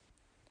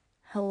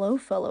Hello,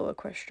 fellow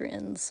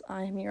equestrians.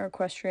 I am your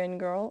equestrian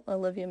girl,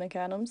 Olivia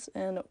McAdams,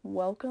 and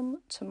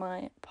welcome to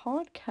my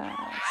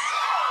podcast.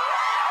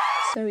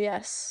 So,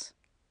 yes,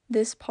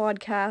 this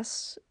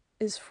podcast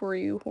is for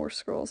you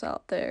horse girls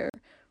out there.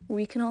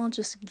 We can all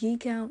just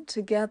geek out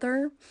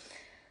together,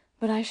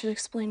 but I should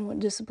explain what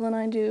discipline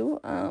I do.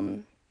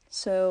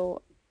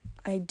 So,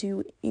 I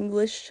do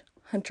English,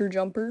 hunter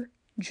jumper,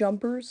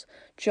 jumpers,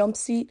 jump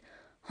seat,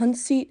 hunt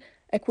seat,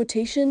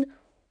 equitation,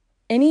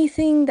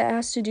 anything that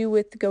has to do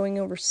with going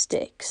over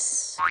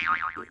sticks,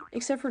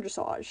 except for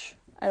dressage.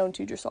 I don't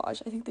do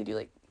dressage. I think they do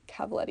like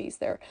cavalettes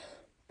there.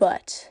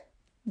 But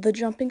the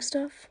jumping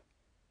stuff,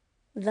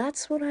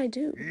 that's what I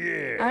do.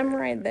 Yeah. I'm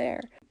right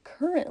there.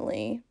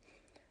 Currently,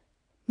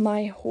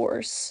 my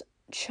horse,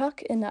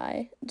 Chuck, and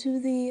I do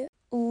the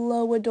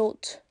low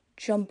adult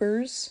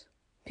jumpers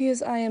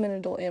because I am an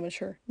adult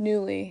amateur,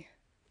 newly.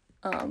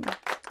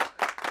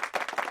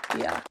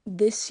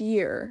 This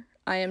year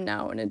I am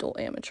now an adult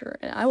amateur,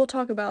 and I will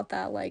talk about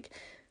that like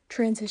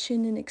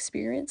transition and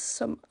experience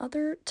some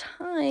other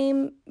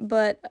time,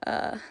 but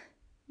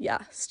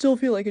still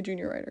feel like a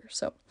junior rider,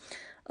 so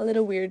a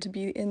little weird to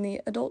be in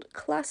the adult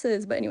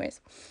classes. But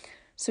anyways,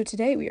 so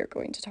today we are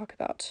going to talk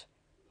about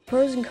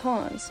pros and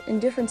cons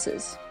and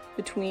differences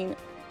between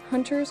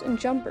hunters and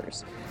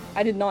jumpers.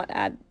 I did not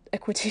add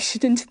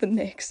equitation into the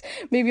mix.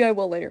 Maybe I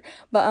will later.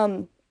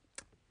 But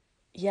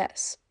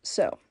yes,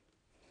 so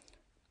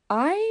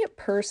I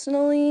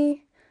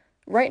personally,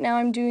 right now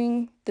I'm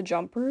doing the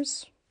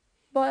jumpers,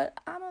 but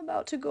I'm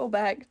about to go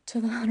back to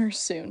the hunters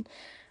soon.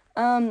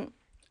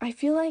 I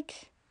feel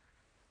like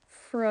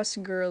for us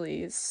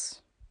girlies,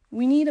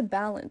 we need a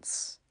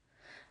balance.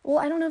 Well,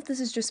 I don't know if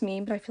this is just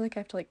me, but I feel like I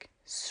have to like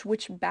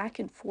switch back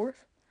and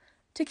forth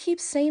to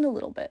keep sane a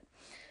little bit.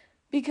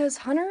 Because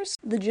hunters,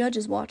 the judge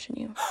is watching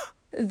you.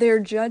 They're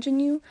judging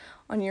you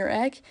on your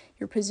egg,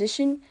 your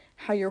position,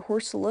 how your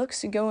horse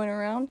looks going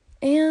around.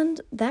 And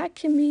that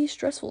can be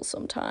stressful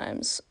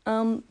sometimes.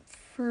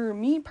 For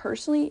me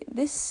personally,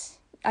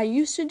 I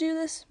used to do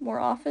this more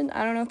often.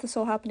 I don't know if this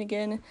will happen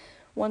again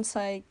once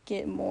I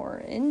get more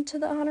into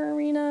the hunter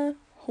arena.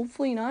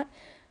 Hopefully not.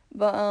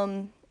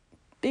 But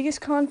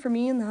biggest con for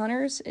me in the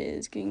hunters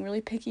is getting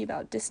really picky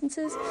about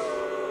distances,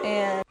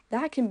 and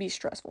that can be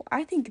stressful.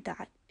 I think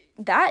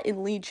that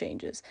in lead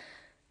changes,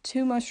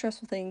 too much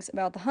stressful things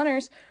about the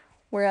hunters,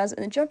 whereas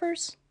in the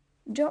jumpers,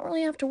 don't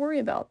really have to worry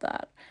about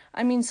that.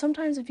 I mean,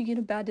 sometimes if you get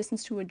a bad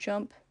distance to a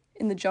jump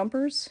in the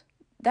jumpers,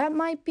 that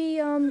might be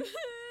a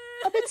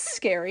bit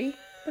scary,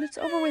 but it's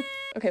over with.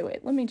 Okay,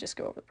 wait, let me just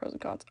go over the pros and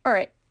cons. All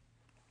right,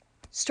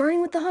 starting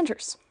with the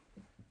hunters.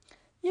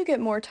 You get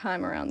more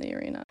time around the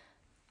arena.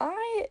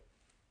 I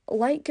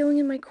like going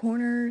in my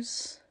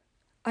corners.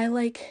 I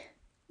like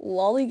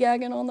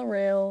lollygagging on the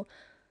rail.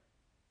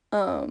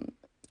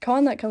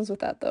 Con that comes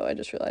with that, though, I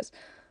just realized,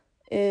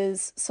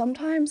 is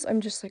sometimes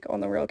I'm just like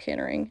on the rail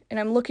cantering and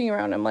I'm looking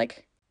around and I'm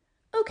like,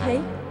 okay,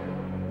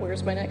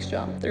 where's my next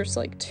jump? There's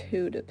like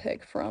two to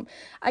pick from.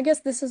 I guess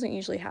this doesn't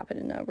usually happen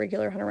in a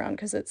regular hunt around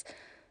because it's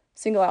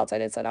single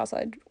outside, inside,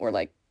 outside, or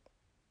like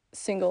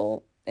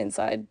single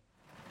inside,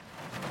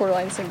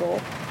 quarterline single.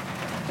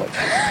 What?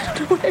 I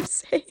don't know what I'm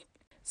saying.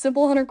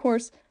 Simple hunter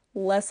course,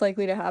 less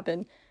likely to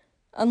happen.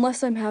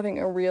 Unless I'm having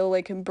a real,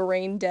 like,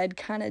 brain dead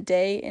kind of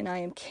day and I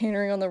am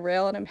cantering on the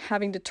rail and I'm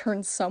having to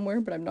turn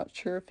somewhere, but I'm not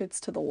sure if it's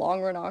to the long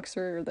run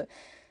oxer or the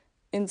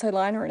inside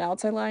line or an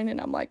outside line,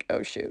 and I'm like,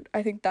 oh shoot.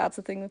 I think that's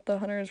the thing with the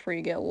hunters where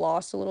you get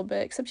lost a little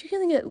bit, except you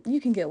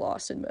can get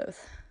lost in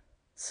both.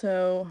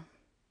 So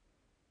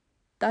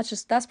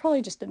that's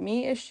probably just a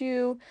me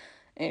issue.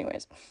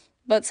 Anyways,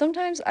 but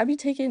sometimes I be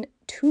taking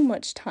too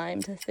much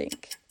time to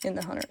think in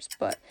the hunters,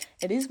 but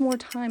it is more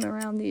time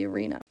around the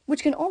arena,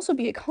 which can also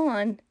be a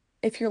con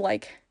if you're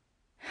like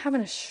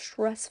having a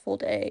stressful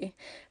day,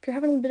 if you're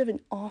having a bit of an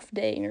off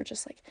day and you're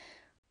just like,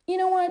 you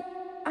know what,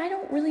 I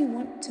don't really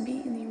want to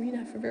be in the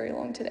arena for very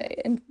long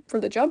today. And for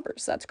the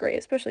jumpers, that's great,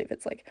 especially if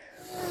it's like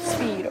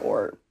speed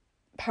or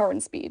power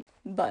and speed.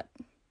 But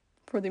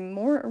for the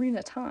more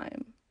arena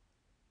time,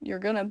 you're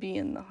gonna be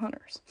in the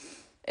hunters.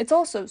 It's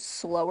also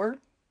slower,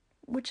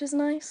 which is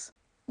nice.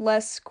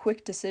 Less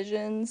quick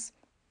decisions.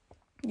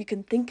 You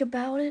can think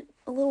about it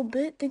a little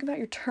bit, think about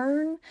your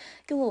turn,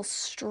 get a little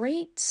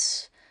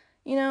straight,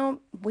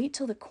 wait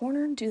till the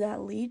corner, do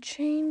that lead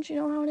change, you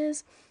know how it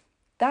is?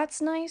 That's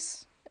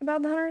nice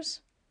about the hunters.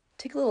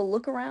 Take a little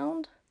look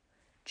around,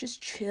 just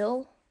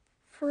chill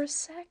for a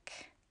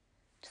sec.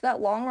 To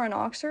that long run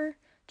oxer,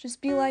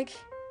 just be like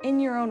in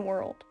your own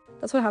world.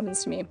 That's what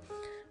happens to me.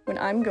 When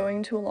I'm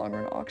going to a long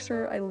run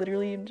oxer, I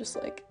literally am just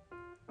like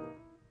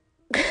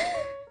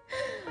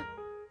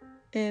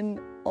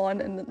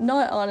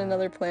not on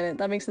another planet.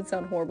 That makes it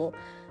sound horrible.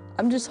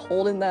 I'm just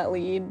holding that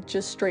lead,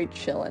 just straight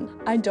chilling.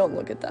 I don't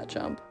look at that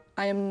jump.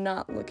 I am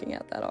not looking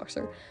at that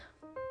oxer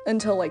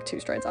until like 2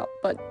 strides out,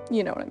 but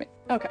you know what I mean.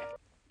 Okay.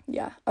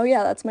 Yeah. Oh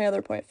yeah, that's my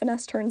other point.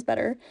 Finesse turns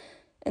better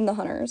in the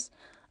hunters.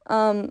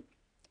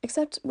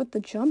 Except with the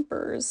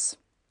jumpers,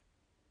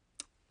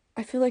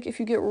 I feel like if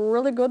you get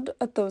really good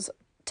at those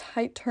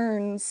tight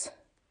turns,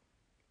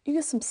 you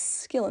get some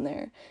skill in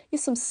there. You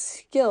get some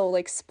skill,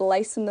 like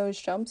splicing those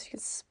jumps. You can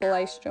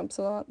splice jumps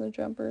a lot in the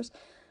jumpers.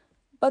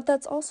 But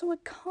that's also a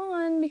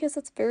con because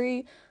that's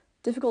very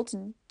difficult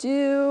to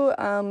do.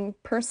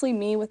 Personally,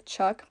 me with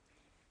Chuck,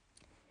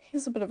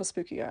 he's a bit of a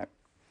spooky guy.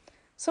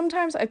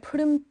 Sometimes I put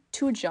him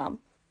to a jump,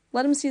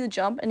 let him see the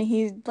jump, and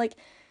he's like,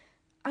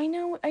 I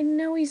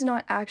know he's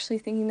not actually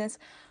thinking this,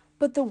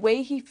 but the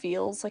way he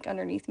feels like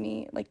underneath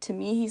me, like to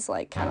me, he's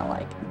like kind of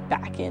like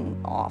backing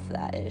off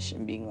that ish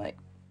and being like,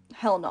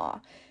 hell nah.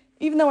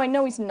 Even though I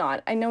know he's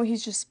not, I know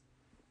he's just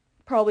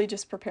probably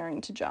just preparing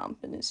to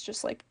jump and is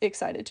just like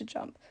excited to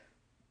jump.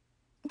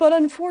 But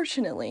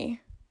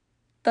unfortunately,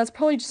 that's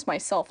probably just my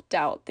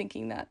self-doubt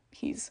thinking that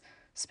he's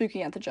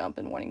spooking at the jump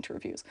and wanting to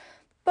refuse.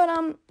 But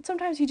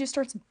sometimes he just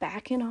starts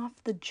backing off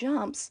the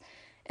jumps,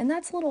 and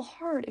that's a little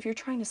hard if you're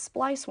trying to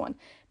splice one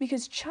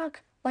because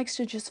Chuck likes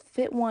to just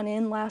fit one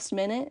in last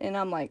minute, and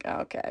I'm like,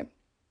 okay,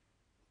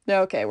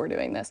 we're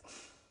doing this.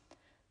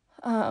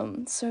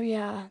 So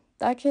yeah,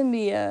 that can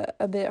be a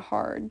bit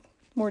hard,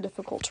 more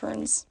difficult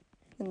turns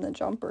in the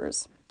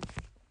jumpers.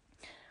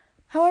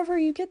 However,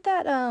 you get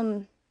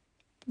that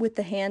with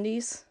the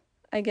handies,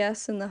 I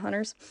guess, and the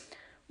hunters,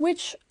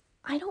 which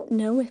I don't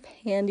know if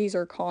handies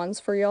are cons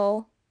for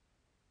y'all.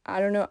 I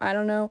don't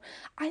know.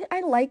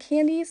 I like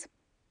handies.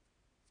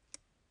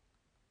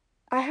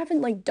 I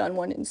haven't like done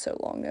one in so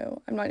long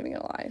though. I'm not even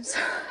gonna lie.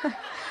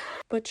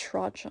 But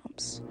trot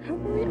jumps. How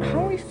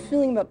are we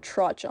feeling about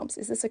trot jumps?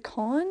 Is this a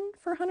con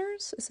for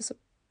hunters?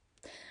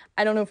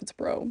 I don't know if it's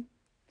pro.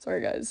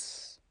 Sorry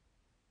guys.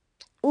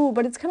 Ooh,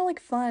 but it's kind of like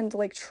fun to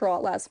like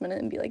trot last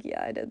minute and be like,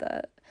 yeah, I did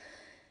that.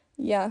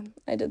 Yeah,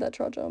 I did that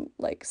trot jump.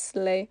 Like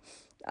slay.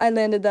 I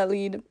landed that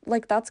lead.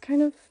 Like that's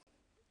kind of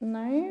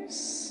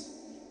nice.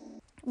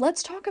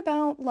 Let's talk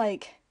about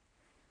like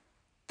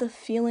the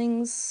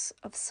feelings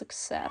of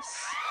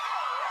success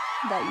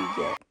that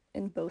you get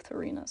in both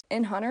arenas.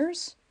 In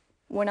hunters,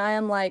 when I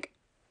am like,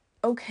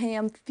 okay,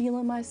 I'm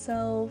feeling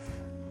myself,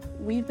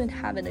 we've been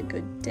having a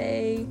good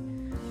day,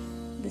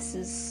 this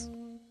is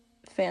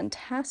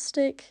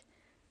fantastic,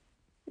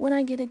 when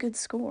I get a good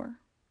score,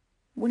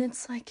 when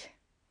it's like,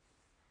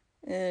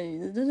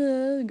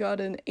 got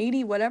an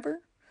 80 whatever,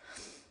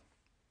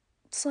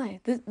 it's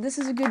like, this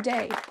is a good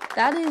day.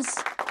 That is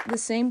the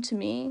same to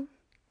me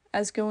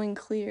as going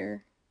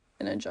clear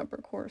in a jumper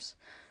course.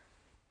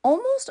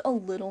 Almost a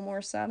little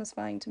more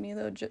satisfying to me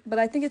though, but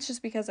I think it's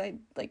just because I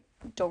like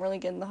don't really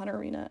get in the hunter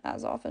arena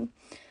as often.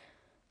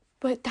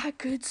 But that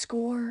good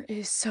score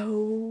is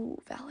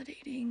so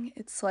validating.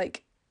 It's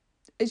like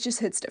it just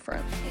hits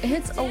different. It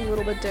hits a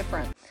little bit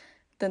different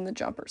than the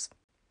jumpers.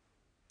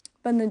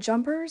 But in the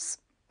jumpers,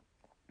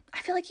 I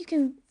feel like you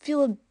can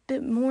feel a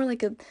bit more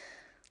like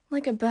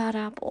a bad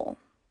apple,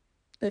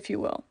 if you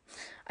will.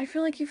 I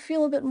feel like you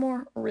feel a bit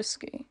more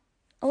risky.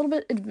 A little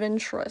bit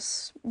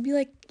adventurous. Be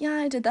like, yeah,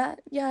 I did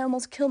that. Yeah, I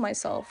almost killed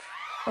myself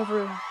over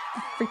the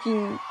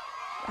freaking,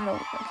 you know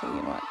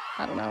what?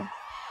 I don't know.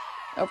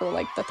 Over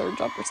like the third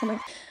jump or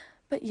something.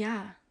 But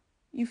yeah,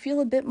 you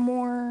feel a bit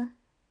more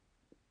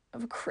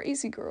of a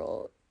crazy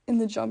girl in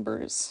the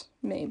jumpers,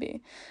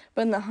 maybe.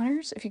 But in the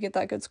hunters, if you get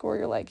that good score,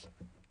 you're like,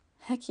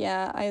 heck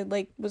yeah, I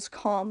like was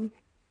calm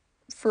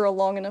for a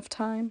long enough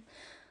time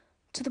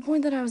to the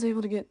point that I was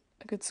able to get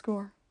a good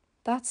score.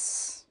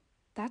 That's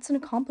an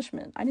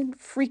accomplishment. I didn't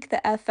freak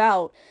the F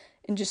out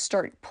and just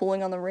start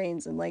pulling on the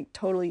reins and like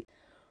totally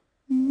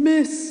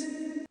miss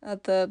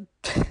at the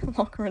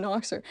long run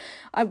oxer.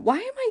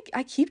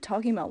 I keep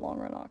talking about long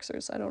run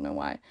oxers. I don't know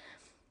why.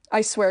 I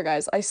swear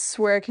guys, I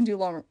swear I can do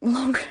long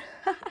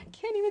I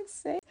can't even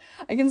say.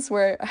 I can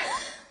swear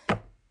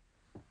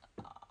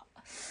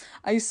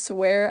I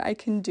swear I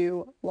can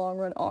do long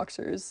run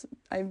oxers.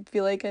 I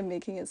feel like I'm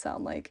making it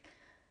sound like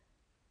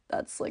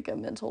that's like a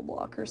mental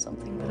block or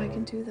something, but I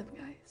can do them,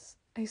 guys.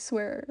 I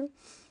swear.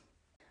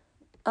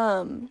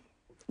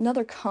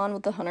 Another con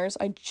with the hunters,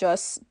 I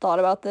just thought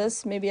about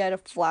this. Maybe I had a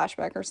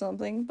flashback or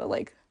something, but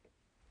like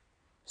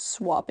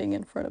swapping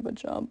in front of a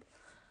jump.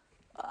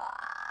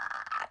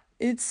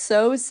 It's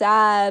so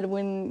sad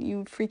when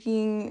you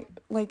freaking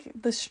like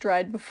the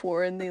stride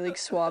before and they like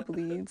swap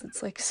leads.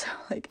 It's like so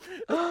like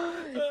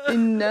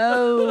and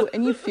no,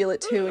 and you feel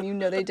it too and you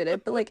know they did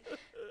it, but like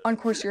on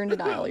course you're in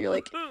denial. You're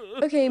like,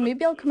 okay,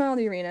 maybe I'll come out of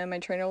the arena and my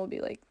trainer will be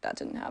like, that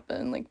didn't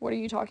happen. Like, what are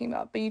you talking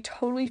about? But you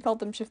totally felt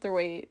them shift their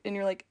weight and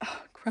you're like,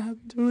 oh crap,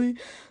 totally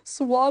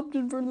swapped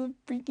in front of the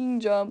freaking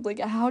jump. Like,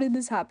 how did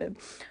this happen?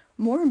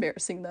 More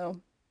embarrassing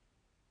though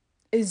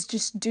is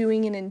just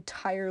doing an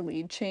entire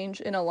lead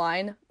change in a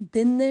line.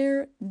 Been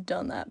there,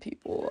 done that,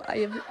 people. I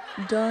have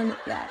done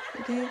that,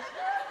 okay?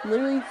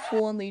 Literally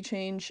full on lead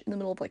change in the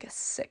middle of like a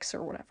 6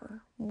 or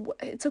whatever.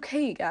 It's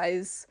okay,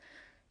 guys.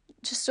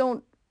 Just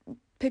don't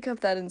pick up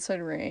that inside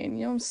rain.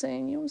 You know what I'm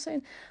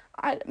saying?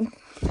 I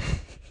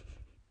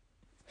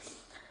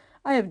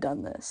have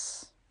done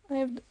this. I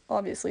have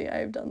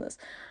done this.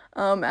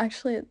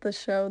 Actually at the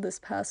show this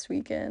past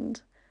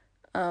weekend,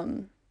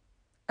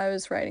 I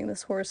was riding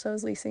this horse I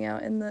was leasing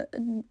out in the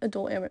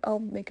adult amateur. I'll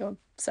make a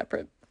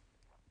separate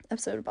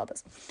episode about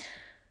this.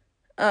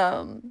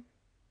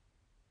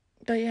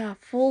 But yeah,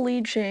 full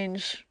lead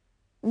change.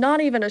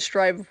 Not even a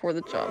stride before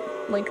the jump.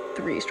 Like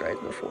 3 strides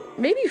before.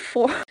 Maybe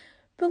 4.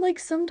 But like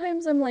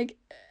sometimes I'm like,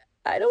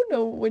 I don't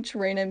know which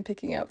rein I'm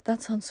picking up.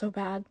 That sounds so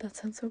bad. That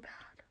sounds so bad.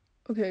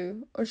 Okay,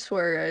 I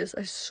swear, guys.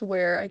 I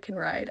swear I can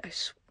ride.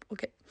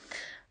 Okay.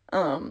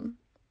 Um,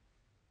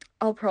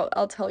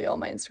 I'll tell y'all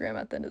my Instagram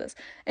at the end of this.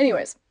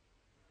 Anyways,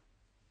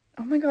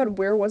 oh my God,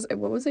 where was I?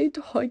 What was I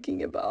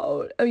talking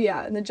about? Oh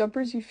yeah, in the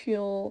jumpers you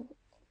feel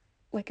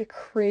like a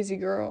crazy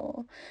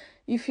girl.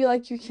 You feel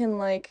like you can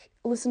like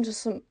listen to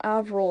some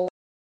Avril.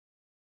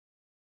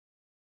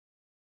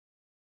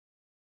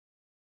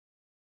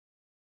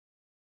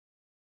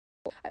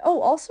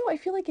 Oh, also I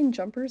feel like in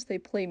jumpers they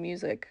play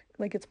music.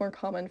 Like it's more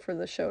common for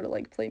the show to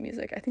like play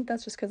music. I think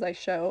that's just because I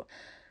show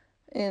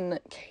in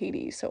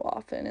Katie so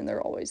often and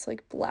they're always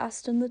like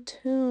blasting the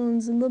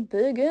tunes in the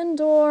big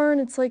indoor and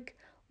it's like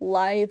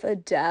live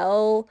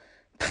Adele.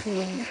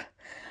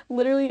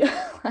 Literally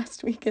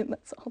last weekend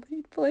that's all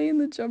they play in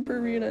the jumper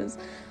arenas.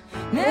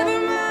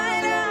 Never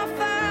mind, I'll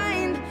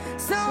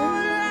find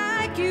someone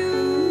like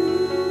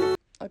you.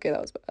 Okay,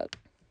 that was bad.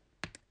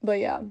 But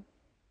yeah.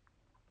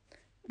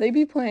 They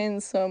be playing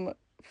some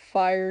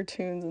fire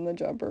tunes in the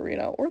jump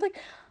arena. Or like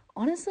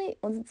honestly,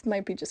 well, this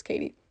might be just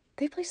Katie.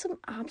 They play some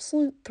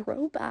absolute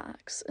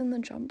throwbacks in the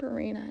jump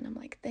arena and I'm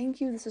like, thank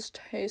you, this is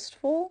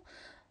tasteful.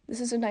 This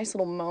is a nice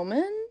little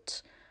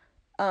moment.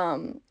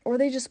 Or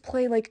they just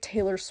play like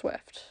Taylor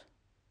Swift.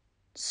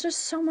 It's just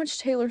so much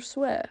Taylor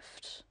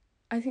Swift.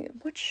 I think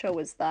what show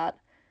is that?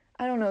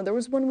 I don't know. There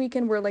was one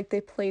weekend where like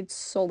they played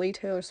solely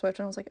Taylor Swift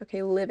and I was like,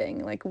 okay,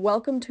 living. Like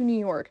welcome to New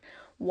York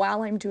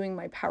while I'm doing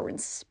my Power and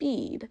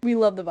Speed. We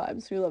love the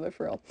vibes. We love it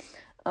for real.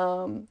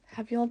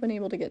 Have y'all been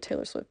able to get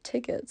Taylor Swift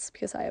tickets?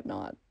 Because I have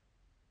not.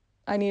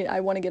 I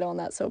want to get on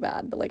that so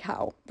bad, but like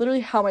how? Literally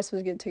how am I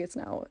supposed to get tickets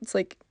now? It's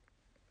like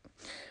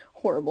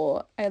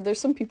horrible. And there's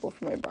some people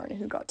from my barn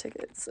who got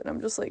tickets and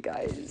I'm just like,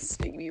 guys,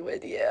 take me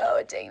with you.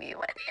 Take me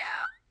with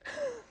you.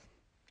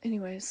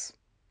 Anyways,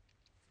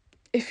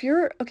 if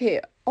you're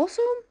okay,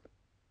 also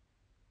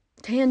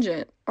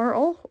tangent, are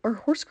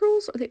horse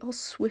girls, are they all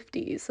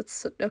Swifties?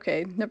 That's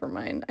okay, never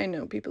mind. I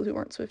know people who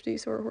aren't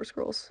Swifties who are horse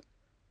girls.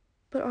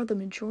 But are the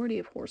majority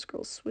of horse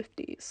girls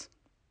Swifties?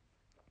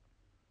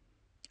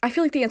 I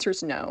feel like the answer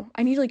is no.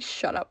 I need to like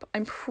shut up.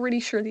 I'm pretty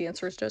sure the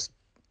answer is just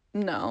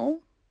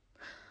no.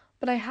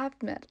 But I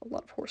have met a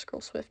lot of horse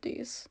girl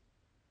Swifties.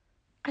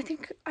 I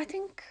think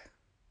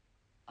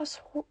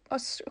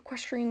us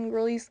equestrian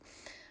girlies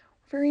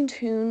very in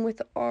tune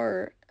with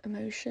our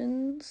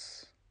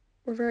emotions.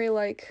 We're very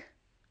like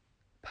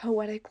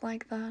poetic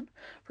like that.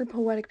 We're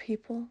poetic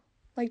people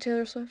like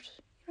Taylor Swift.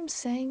 You know what I'm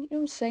saying? You know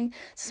what I'm saying?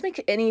 Does this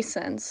make any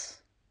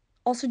sense?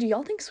 Also, do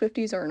y'all think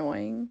Swifties are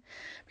annoying?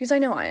 Because I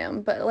know I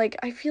am, but like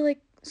I feel like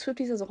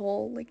Swifties as a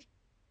whole, like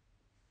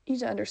you need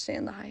to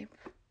understand the hype.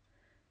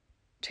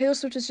 Taylor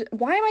Swift is just,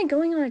 why am I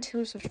going on a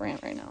Taylor Swift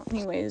rant right now?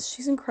 Anyways,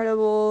 she's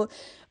incredible.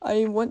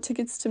 I want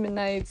tickets to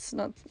Midnight's,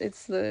 not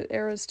it's the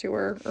Eras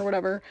tour or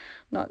whatever,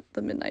 not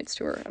the Midnight's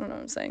tour. I don't know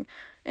what I'm saying.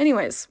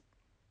 Anyways,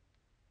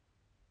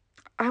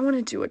 I want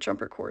to do a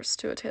jumper course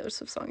to a Taylor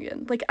Swift song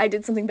again. Like I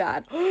did something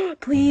bad.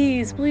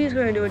 Please, please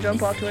go and do a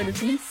jump off to I did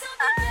something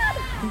bad.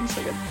 It'd be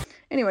so good.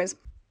 Anyways,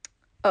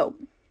 oh,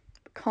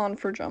 con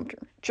for jump.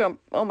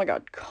 Oh my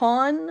god,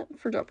 con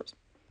for jumpers.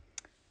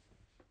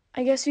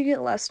 I guess you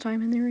get less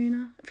time in the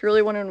arena if you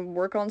really want to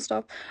work on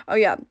stuff. Oh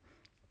yeah,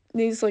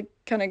 these like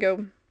kind of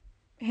go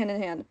hand in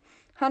hand.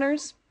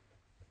 Hunters,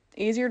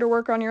 easier to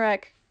work on your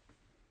ec.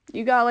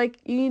 You got like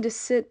you need to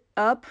sit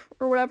up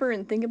or whatever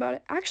and think about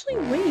it. Actually,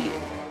 wait.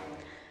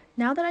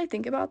 Now that I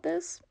think about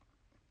this,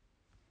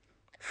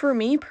 for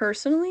me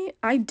personally,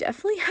 I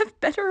definitely have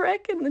better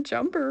rec in the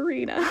jumper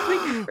arena,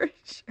 like for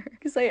sure.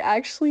 Because I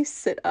actually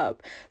sit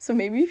up. So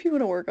maybe if you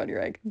want to work on your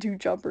rec, do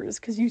jumpers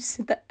because you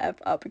sit the F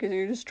up because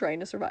you're just trying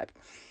to survive.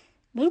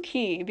 Low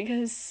key,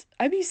 because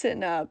I'd be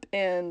sitting up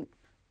and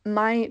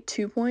my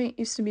 2 point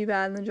used to be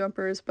bad in the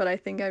jumpers, but I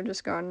think I've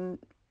just gotten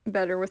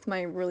better with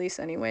my release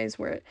anyways,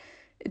 where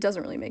it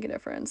doesn't really make a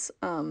difference.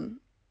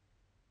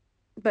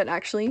 But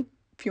actually,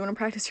 if you want to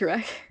practice your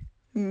rec,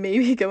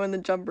 maybe go in the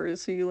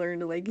jumpers so you learn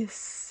to like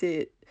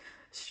sit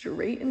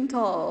straight and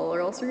tall or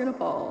else you're gonna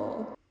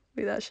fall.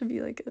 Maybe that should be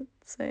like a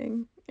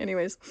saying.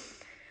 Anyways,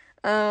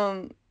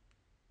 but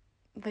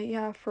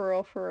yeah, for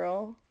real, for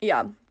real.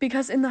 Yeah,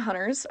 because in the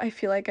hunters, I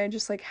feel like I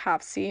just like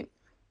half seat.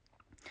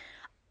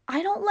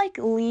 I don't like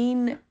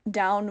lean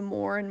down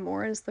more and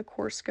more as the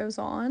course goes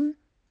on.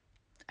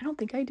 I don't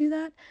think I do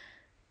that.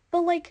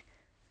 But like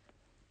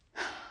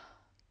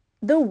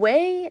the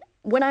way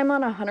when I'm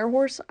on a hunter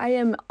horse, I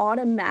am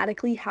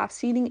automatically half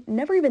seating.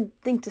 Never even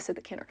think to sit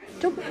the canter.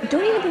 Don't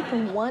even think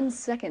for 1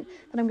 second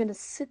that I'm gonna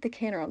sit the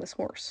canter on this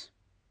horse.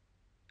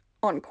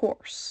 On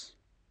course.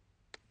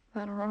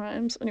 That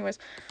rhymes. Anyways,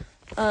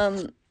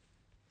 don't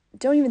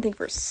even think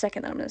for a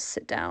second that I'm gonna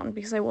sit down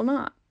because I will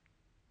not.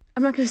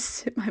 I'm not gonna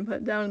sit my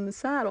butt down in the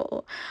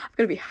saddle. I'm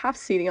gonna be half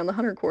seating on the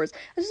hunter course.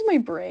 This is my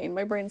brain.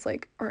 My brain's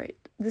like, all right,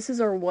 this is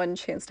our one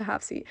chance to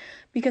half seat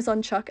because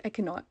on Chuck I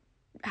cannot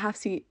half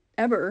seat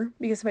ever,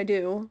 because if I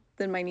do,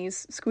 then my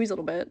knees squeeze a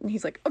little bit, and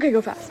he's like, okay,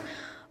 go fast.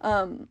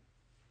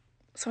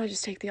 So I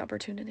just take the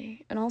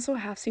opportunity. And also,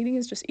 half seating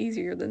is just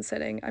easier than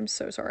sitting. I'm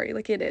so sorry.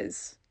 Like, it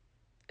is.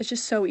 It's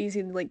just so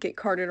easy to, like, get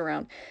carted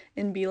around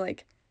and be,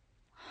 like,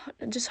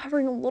 just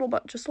hovering a little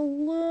bit, just a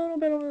little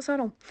bit over the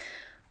saddle.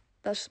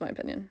 That's just my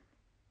opinion.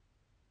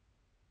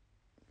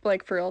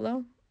 Like, for real,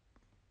 though,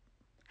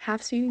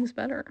 half seating's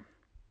better.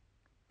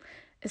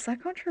 Is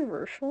that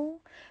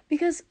controversial?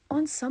 Because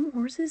on some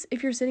horses,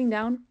 if you're sitting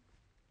down,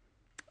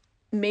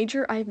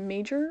 I have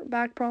major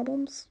back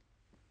problems.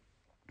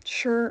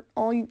 Sure,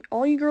 all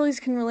you girlies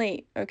can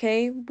relate,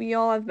 okay? We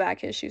all have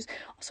back issues.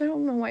 Also, I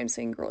don't know why I'm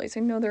saying girlies. I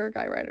know there are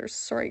guy riders.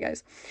 Sorry,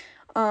 guys.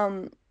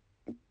 But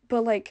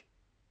like,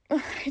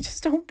 I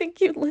just don't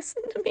think you'd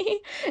listen to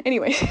me.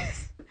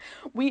 Anyways,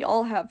 we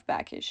all have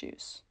back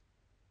issues.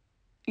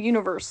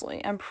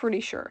 Universally, I'm pretty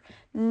sure.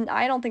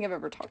 I don't think I've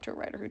ever talked to a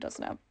rider who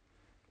doesn't have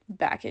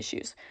back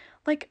issues.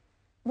 Like,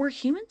 were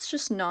humans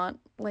just not,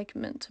 like,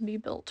 meant to be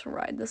built to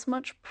ride this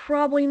much?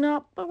 Probably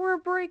not, but we're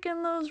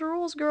breaking those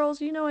rules,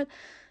 girls, you know it.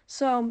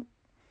 So,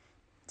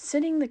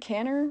 sitting the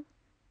canter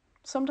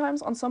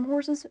sometimes on some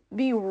horses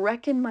be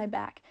wrecking my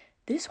back.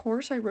 This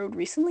horse I rode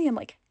recently, I'm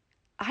like,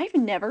 I've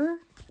never,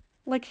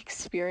 like,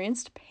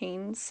 experienced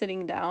pain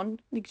sitting down,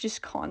 like,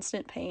 just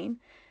constant pain.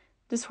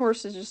 This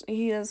horse is just,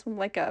 he has,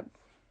 like, I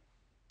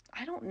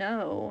don't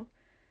know.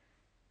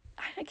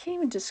 I can't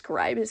even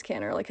describe his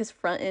canter. Like, his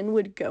front end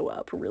would go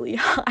up really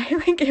high.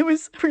 Like, it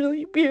was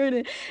really weird.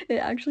 It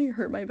actually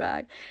hurt my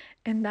back.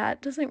 And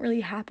that doesn't really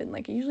happen.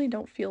 Like, I usually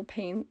don't feel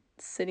pain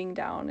sitting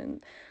down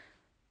and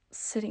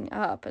sitting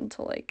up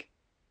until, like,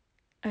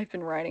 I've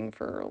been riding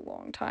for a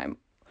long time.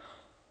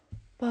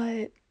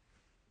 But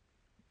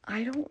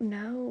I don't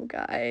know,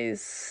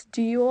 guys.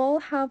 Do you all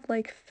have,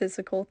 like,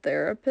 physical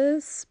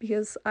therapists?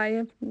 Because I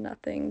have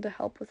nothing to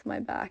help with my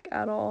back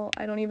at all.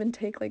 I don't even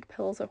take, like,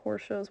 pills at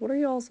horse shows. What are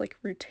y'all's, like,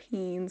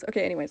 routines?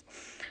 Okay, anyways.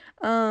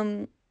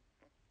 Back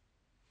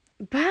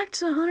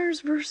to hunters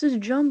versus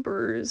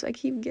jumpers. I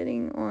keep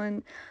getting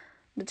on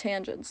the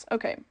tangents.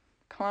 Okay,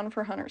 con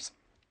for hunters.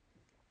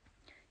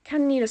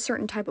 Kind of need a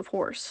certain type of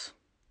horse,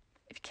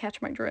 if you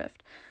catch my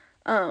drift.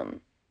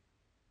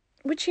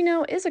 Which, you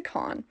know, is a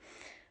con.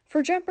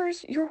 For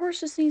jumpers, your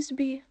horse just needs to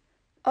be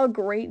a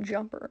great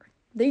jumper.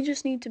 They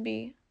just need to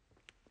be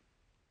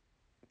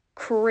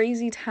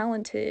crazy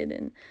talented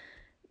and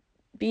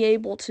be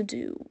able to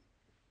do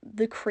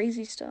the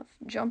crazy stuff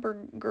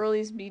jumper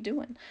girlies be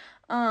doing.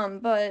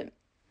 But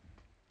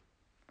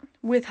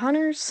with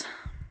hunters,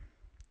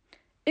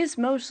 it's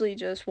mostly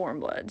just warm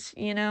bloods,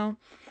 you know?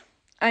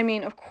 I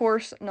mean, of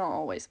course, not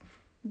always,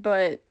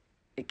 but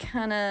it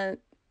kind of,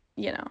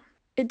 you know,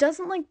 it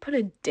doesn't, like, put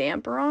a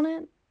damper on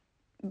it,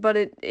 but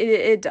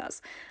it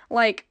does.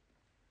 Like,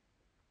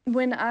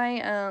 when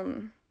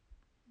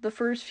the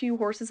first few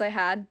horses I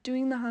had,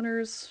 doing the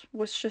hunters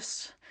was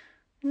just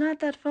not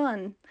that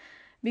fun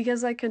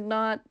because I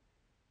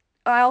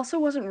also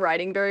wasn't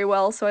riding very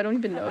well, so I don't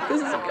even know if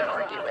this is a good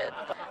argument.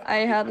 I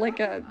had, like,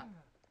 a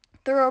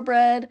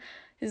thoroughbred.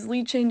 His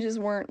lead changes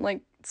weren't,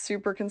 like,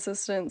 super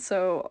consistent,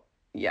 so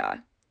yeah.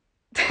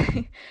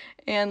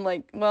 And,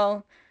 like,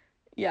 well,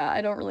 yeah,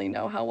 I don't really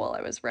know how well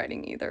I was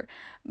riding either.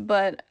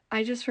 But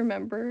I just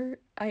remember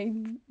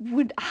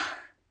would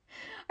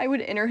I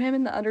would enter him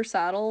in the under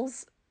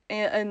saddles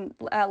and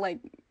at, like,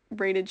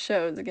 rated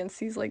shows against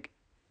these, like,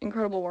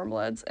 incredible warm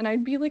bloods, and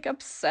I'd be, like,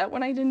 upset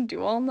when I didn't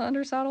do well in the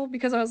under saddle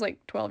because I was, like,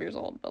 12 years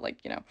old, but, like,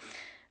 you know.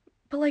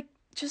 But, like,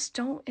 just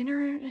don't enter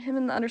him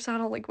in the under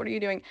saddle. Like, what are you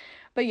doing?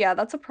 But yeah,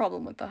 that's a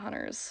problem with the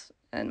hunters,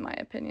 in my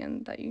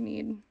opinion, that you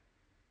need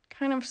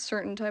kind of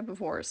certain type of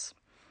horse.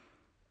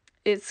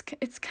 It's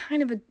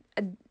kind of a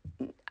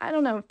I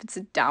don't know if it's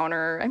a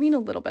downer. I mean, a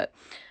little bit.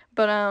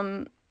 But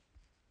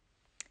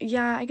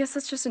yeah, I guess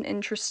that's just an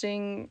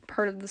interesting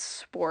part of the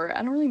sport.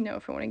 I don't really know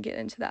if I want to get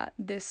into that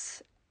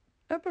this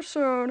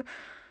episode.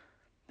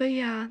 But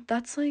yeah,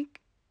 that's,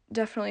 like,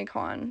 definitely a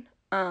con.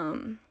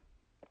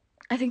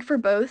 I think for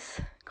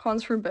both,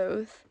 cons for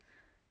both.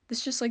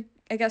 This just, like,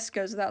 I guess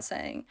goes without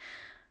saying.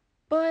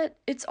 But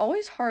it's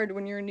always hard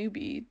when you're a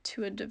newbie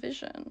to a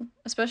division,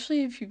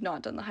 especially if you've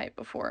not done the hype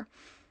before.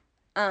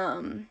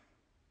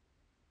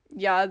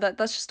 Yeah,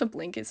 that's just a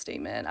blanket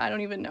statement. I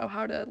don't even know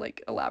how to,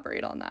 like,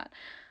 elaborate on that.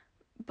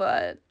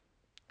 But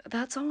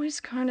that's always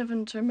kind of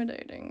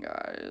intimidating,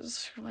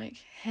 guys. You're like,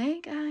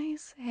 hey,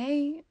 guys,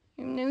 hey,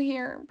 I'm new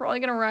here. I'm probably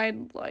gonna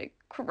ride like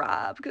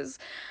crap because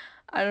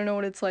I don't know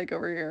what it's like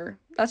over here.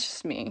 That's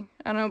just me.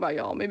 I don't know about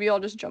y'all. Maybe I'll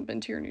just jump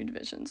into your new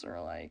divisions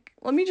or, like,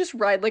 let me just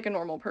ride like a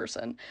normal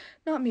person.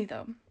 Not me,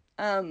 though.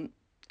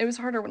 It was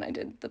harder when I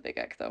did the Big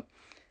Ek, though.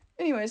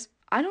 Anyways,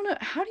 I don't know.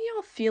 How do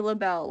y'all feel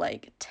about,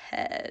 like,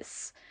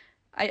 Tess?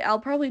 I'll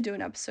probably do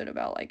an episode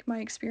about, like, my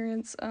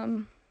experience,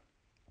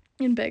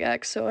 in Big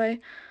X, so I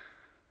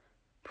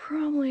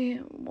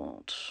probably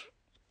won't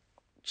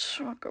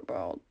talk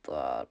about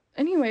that.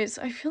 Anyways,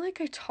 I feel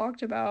like I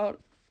talked about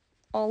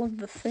all of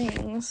the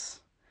things,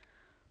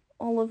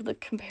 all of the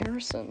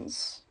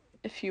comparisons,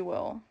 if you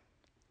will,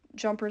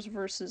 jumpers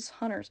versus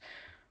hunters.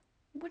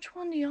 which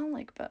one do y'all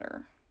like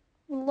better?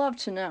 Would love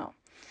to know.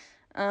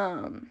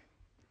 Um,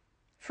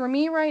 for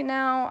me right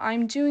now,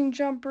 I'm doing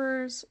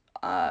jumpers,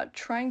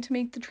 trying to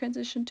make the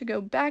transition to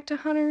go back to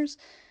hunters,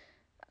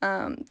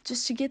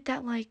 just to get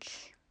that,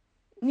 like,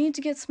 need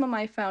to get some of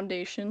my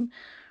foundation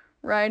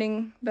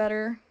riding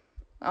better,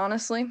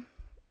 honestly.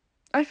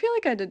 I feel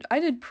like I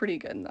did pretty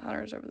good in the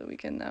hunters over the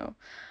weekend though.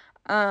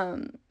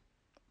 Um,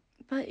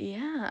 but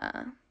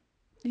yeah.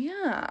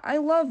 Yeah, I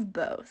love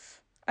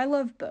both. I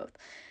love both.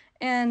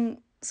 And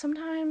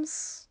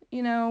sometimes,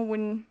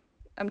 when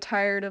I'm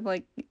tired of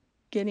like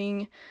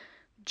getting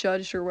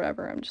judged or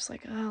whatever, I'm just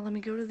like, oh, let me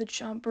go to the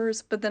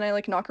jumpers. But then I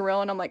like knock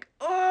around and I'm like,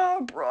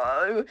 oh,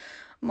 bro,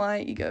 my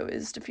ego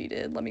is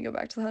defeated. Let me go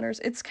back to the hunters.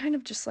 It's kind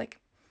of just like,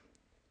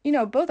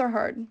 both are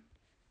hard.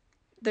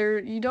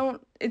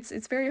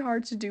 It's very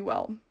hard to do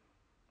well.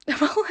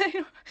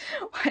 Why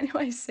do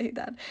I say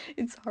that?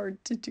 It's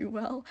hard to do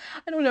well.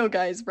 I don't know,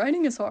 guys.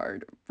 Writing is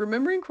hard.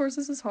 Remembering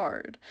courses is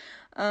hard.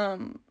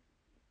 Um,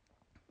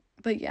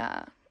 but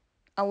yeah,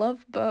 I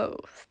love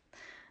both.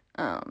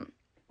 Um,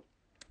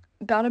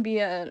 About to be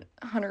a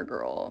hunter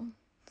girl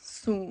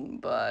soon,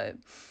 but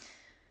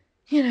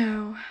you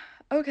know,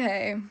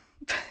 okay.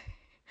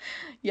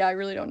 Yeah, I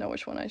really don't know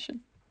which one I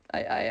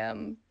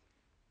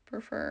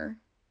prefer.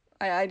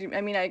 I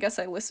mean, I guess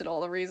I listed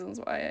all the reasons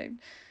why I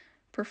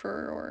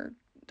prefer or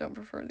don't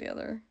prefer the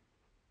other.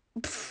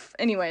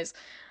 Anyways,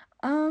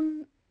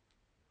 um,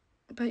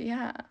 but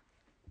yeah,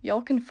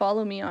 y'all can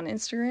follow me on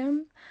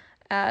Instagram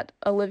at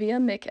Olivia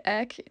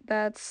McEck.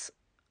 That's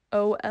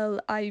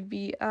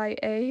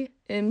OliviaMceq.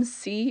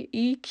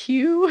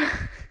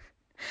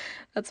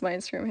 That's my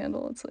Instagram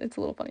handle. It's a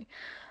little funny.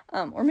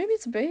 Or maybe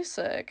it's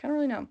basic. I don't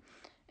really know.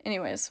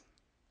 Anyways,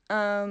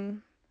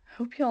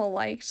 hope y'all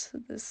liked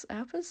this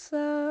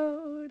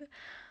episode.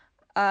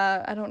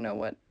 I don't know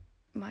what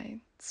my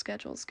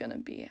schedule's gonna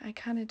be. I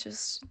kind of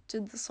just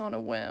did this on a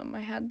whim.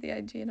 I had the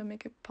idea to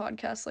make a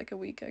podcast like a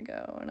week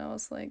ago, and I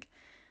was like,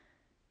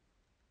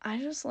 I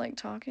just like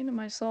talking to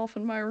myself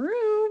in my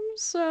room,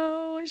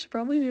 so I should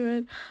probably do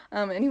it.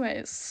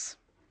 Anyways,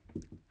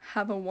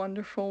 have a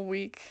wonderful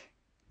week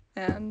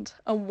and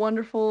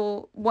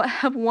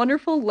have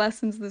wonderful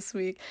lessons this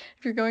week.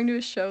 If you're going to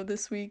a show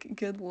this week,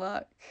 good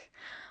luck.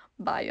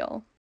 Bye,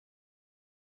 y'all.